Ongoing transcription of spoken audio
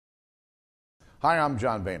Hi, I'm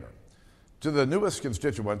John Boehner. To the newest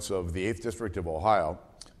constituents of the 8th District of Ohio,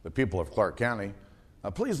 the people of Clark County,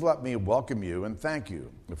 please let me welcome you and thank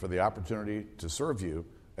you for the opportunity to serve you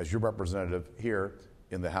as your representative here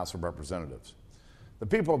in the House of Representatives. The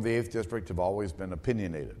people of the 8th District have always been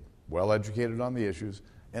opinionated, well-educated on the issues,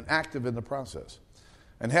 and active in the process.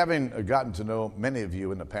 And having gotten to know many of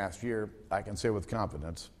you in the past year, I can say with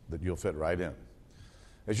confidence that you'll fit right in.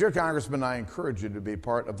 As your congressman, I encourage you to be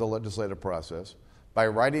part of the legislative process by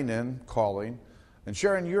writing in, calling, and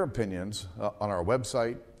sharing your opinions on our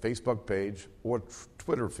website, Facebook page, or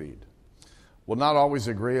Twitter feed. We'll not always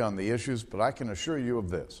agree on the issues, but I can assure you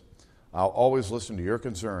of this. I'll always listen to your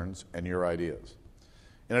concerns and your ideas.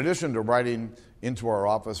 In addition to writing into our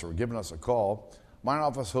office or giving us a call, my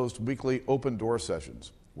office hosts weekly open door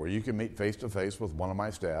sessions where you can meet face-to-face with one of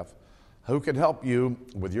my staff who can help you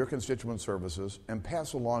with your constituent services and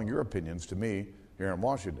pass along your opinions to me here in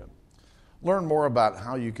Washington. Learn more about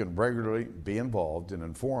how you can regularly be involved and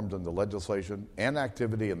informed in the legislation and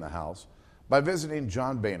activity in the House by visiting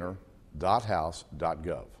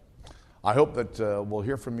johnboehner.house.gov. I hope that we'll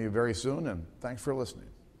hear from you very soon, and thanks for listening.